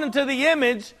conformed into the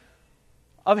image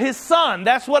of His Son.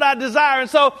 That's what I desire. And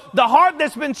so the heart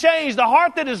that's been changed, the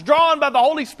heart that is drawn by the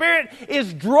Holy Spirit,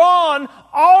 is drawn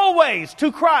always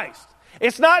to Christ.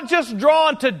 It's not just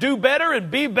drawn to do better and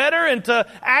be better and to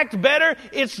act better.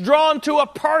 It's drawn to a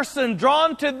person,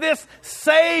 drawn to this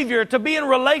Savior, to be in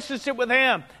relationship with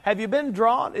Him. Have you been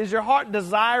drawn? Is your heart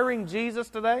desiring Jesus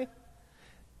today?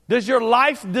 Does your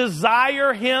life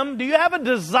desire Him? Do you have a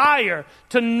desire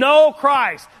to know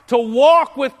Christ, to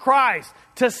walk with Christ,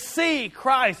 to see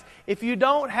Christ? If you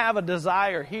don't have a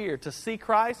desire here to see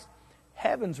Christ,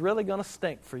 heaven's really going to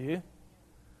stink for you.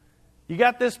 You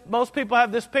got this, most people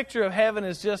have this picture of heaven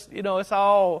as just, it's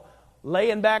all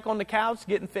laying back on the couch,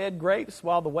 getting fed grapes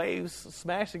while the waves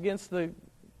smash against the...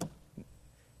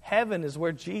 Heaven is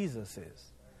where Jesus is.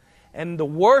 And the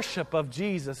worship of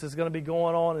Jesus is going to be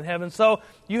going on in heaven. So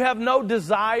you have no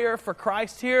desire for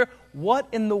Christ here. What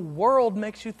in the world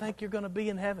makes you think you're going to be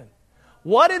in heaven?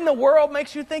 What in the world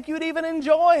makes you think you'd even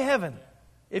enjoy heaven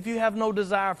if you have no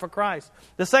desire for Christ?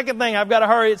 The second thing, I've got to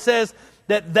hurry, it says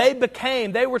that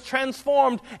they were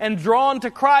transformed and drawn to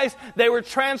Christ. They were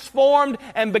transformed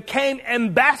and became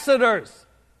ambassadors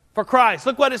for Christ.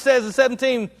 Look what it says in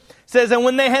 17. It says, and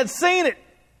when they had seen it,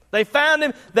 they found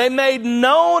Him. They made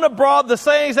known abroad the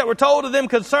sayings that were told to them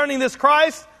concerning this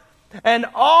Christ. And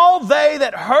all they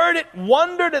that heard it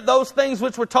wondered at those things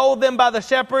which were told them by the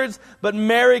shepherds. But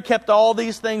Mary kept all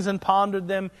these things and pondered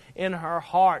them in her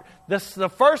heart. This, the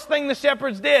first thing the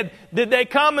shepherds did they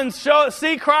come and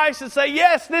see Christ and say,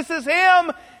 yes, this is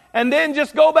Him, and then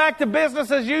just go back to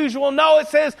business as usual? No, it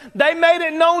says they made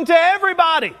it known to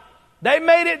everybody. They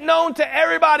made it known to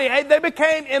everybody. They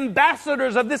became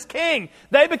ambassadors of this King.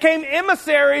 They became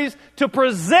emissaries to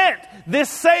present this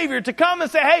Savior, to come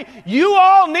and say, hey, you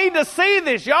all need to see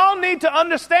this. Y'all need to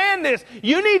understand this.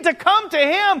 You need to come to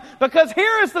Him because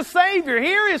here is the Savior.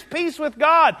 Here is peace with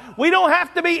God. We don't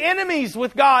have to be enemies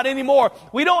with God anymore.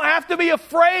 We don't have to be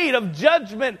afraid of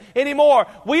judgment anymore.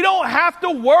 We don't have to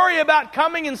worry about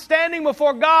coming and standing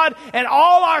before God and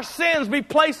all our sins be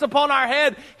placed upon our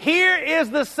head. Here is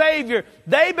the Savior.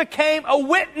 They became a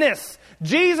witness.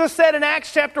 Jesus said in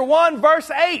Acts chapter 1,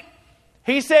 verse 8,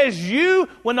 He says,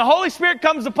 when the Holy Spirit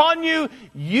comes upon you,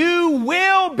 you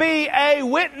will be a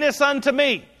witness unto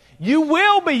me. You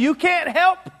will be. You can't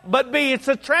help but be. It's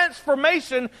a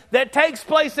transformation that takes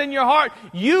place in your heart.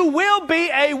 You will be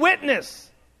a witness.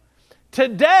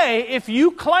 Today, if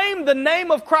you claim the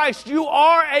name of Christ, you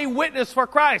are a witness for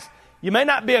Christ. You may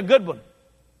not be a good one,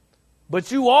 but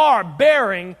you are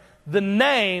bearing the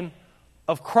name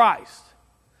of Christ.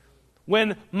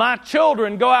 When my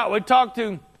children go out, we talk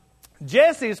to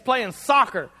Jesse is playing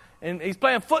soccer, and he's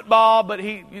playing football, but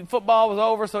football was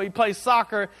over, so he plays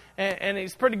soccer, and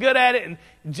he's pretty good at it. And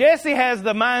Jesse has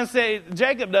the mindset,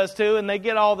 Jacob does too, and they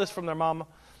get all this from their mama.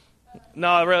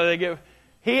 No, really,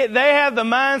 they have the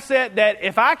mindset that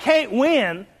if I can't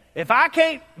win, if I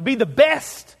can't be the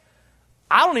best,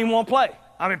 I don't even want to play.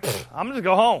 I mean, I'm just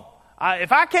go home.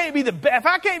 If I can't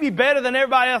be better than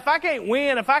everybody else, if I can't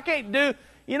win, if I can't do,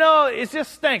 it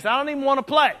just stinks. I don't even want to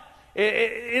play.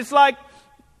 It's like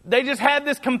they just have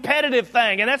this competitive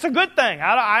thing, and that's a good thing.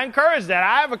 I encourage that.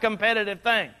 I have a competitive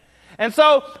thing. And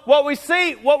so what we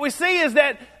see is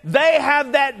that they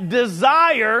have that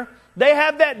desire. They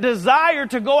have that desire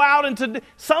to go out and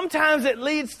sometimes it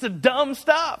leads to dumb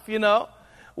stuff,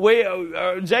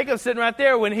 Jacob's sitting right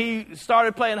there when he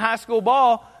started playing high school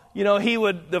ball. He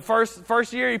would, the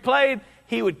first year he played,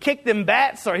 he would kick them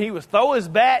bats or he would throw his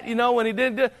bat, when he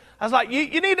did it. I was like,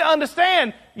 you need to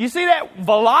understand, you see that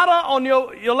velata on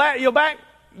your back,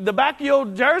 the back of your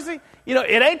jersey?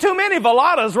 It ain't too many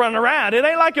velatas running around. It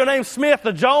ain't like your name's Smith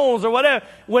or Jones or whatever.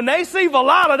 When they see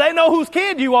velata, they know whose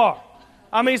kid you are.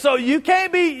 I mean, so you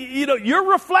can't be,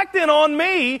 you're reflecting on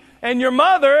me and your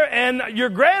mother and your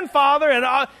grandfather,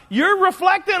 and you're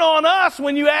reflecting on us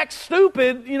when you act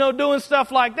stupid, doing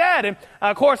stuff like that. And,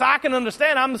 of course, I can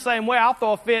understand. I'm the same way. I'll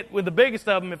throw a fit with the biggest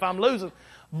of them if I'm losing.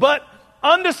 But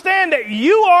understand that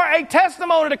you are a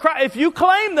testimony to Christ. If you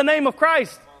claim the name of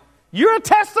Christ, you're a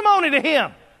testimony to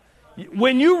Him.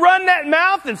 When you run that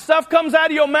mouth and stuff comes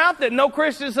out of your mouth that no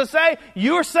Christians will say,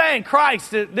 you're saying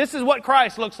Christ. This is what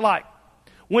Christ looks like.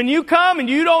 When you come and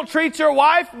you don't treat your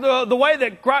wife the way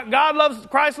that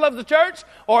Christ loves the church,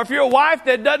 or if you're a wife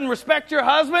that doesn't respect your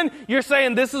husband, you're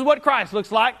saying this is what Christ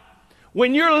looks like.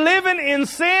 When you're living in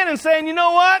sin and saying, you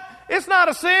know what, it's not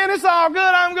a sin, it's all good,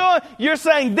 I'm going, you're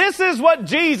saying this is what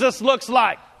Jesus looks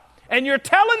like. And you're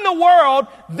telling the world,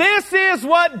 this is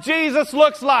what Jesus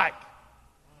looks like.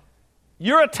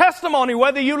 You're a testimony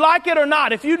whether you like it or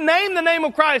not. If you name the name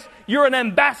of Christ, you're an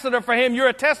ambassador for Him. You're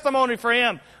a testimony for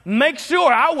Him. Make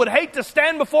sure, I would hate to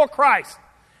stand before Christ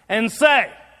and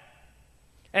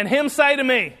Him say to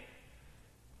me,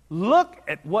 look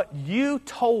at what you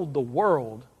told the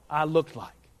world I looked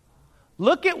like.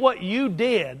 Look at what you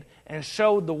did and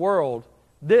showed the world.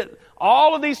 That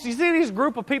all of these, you see these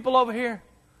group of people over here?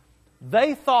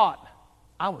 They thought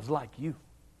I was like you.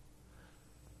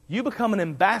 You become an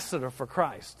ambassador for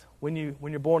Christ when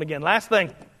you're born again. Last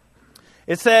thing,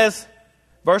 It says,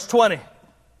 verse 20,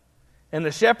 and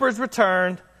the shepherds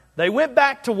returned. They went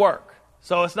back to work.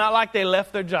 So it's not like they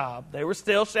left their job. They were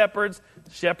still shepherds.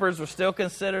 Shepherds were still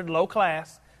considered low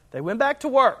class. They went back to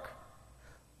work.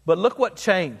 But look what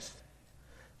changed.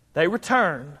 They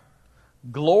returned,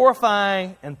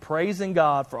 glorifying and praising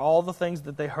God for all the things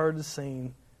that they heard and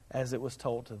seen as it was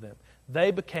told to them.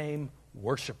 They became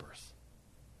worshipers.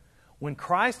 When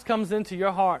Christ comes into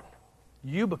your heart,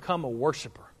 you become a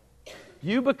worshiper.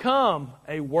 You become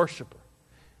a worshiper.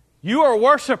 You are a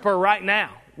worshiper right now,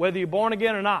 whether you're born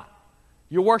again or not.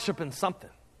 You're worshiping something.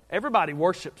 Everybody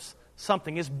worships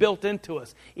something. It's built into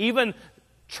us. Even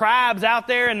tribes out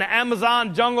there in the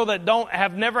Amazon jungle that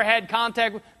have never had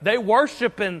contact with, they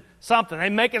worshiping something. They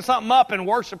making something up and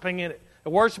worshiping it.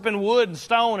 They're worshiping wood and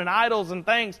stone and idols and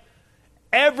things.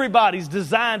 Everybody's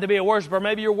designed to be a worshiper.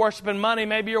 Maybe you're worshiping money.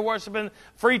 Maybe you're worshiping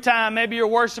free time. Maybe you're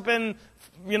worshiping,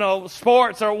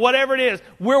 sports or whatever it is.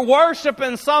 We're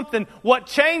worshiping something. What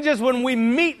changes when we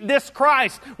meet this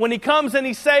Christ, when He comes and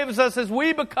He saves us, is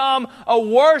we become a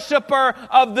worshiper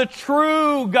of the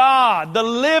true God, the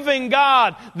living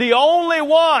God, the only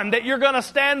one that you're going to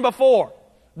stand before,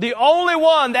 the only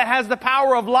one that has the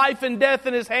power of life and death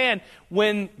in His hand.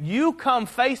 When you come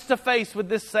face to face with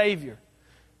this Savior,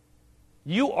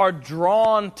 you are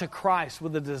drawn to Christ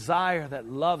with a desire that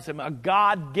loves Him, a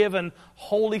God-given,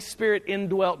 Holy Spirit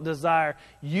indwelt desire.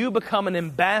 You become an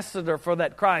ambassador for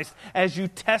that Christ as you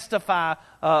testify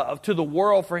to the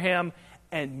world for Him,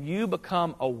 and you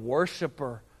become a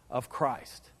worshiper of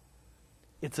Christ.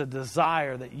 It's a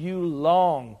desire that you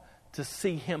long to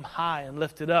see Him high and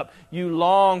lifted up. You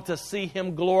long to see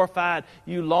Him glorified.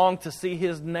 You long to see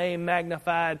His name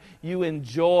magnified. You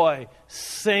enjoy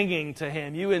singing to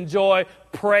Him. You enjoy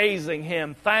praising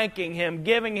Him, thanking Him,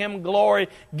 giving Him glory,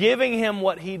 giving Him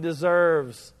what He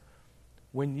deserves.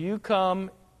 When you come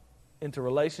into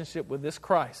relationship with this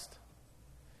Christ,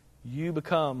 you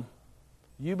become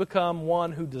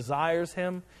one who desires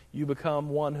Him. You become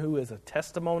one who is a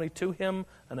testimony to Him,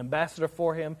 an ambassador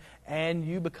for Him, and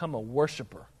you become a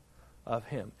worshiper of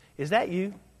Him. Is that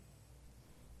you?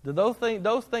 Do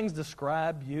those things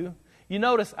describe you? You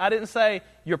notice I didn't say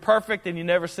you're perfect and you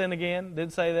never sin again.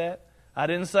 Didn't say that. I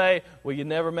didn't say, well, you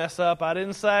never mess up. I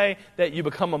didn't say that you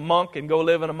become a monk and go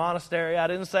live in a monastery. I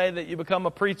didn't say that you become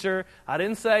a preacher. I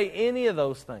didn't say any of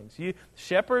those things.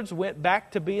 Shepherds went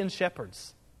back to being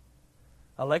shepherds.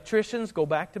 Electricians go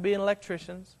back to being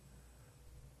electricians.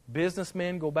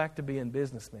 Businessmen go back to being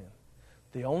businessmen.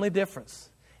 The only difference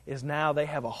is now they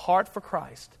have a heart for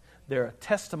Christ. They're a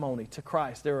testimony to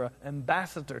Christ. They're an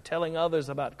ambassador telling others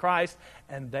about Christ,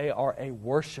 and they are a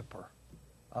worshiper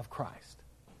of Christ.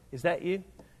 Is that you?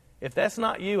 If that's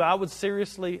not you, I would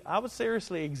seriously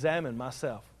examine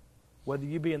myself, whether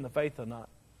you be in the faith or not.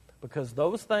 Because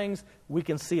those things, we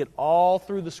can see it all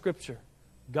through the Scripture.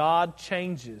 God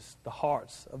changes the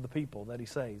hearts of the people that He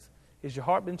saves. Has your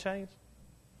heart been changed?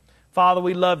 Father,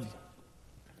 we love You.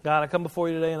 God, I come before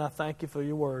You today and I thank You for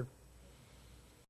Your word.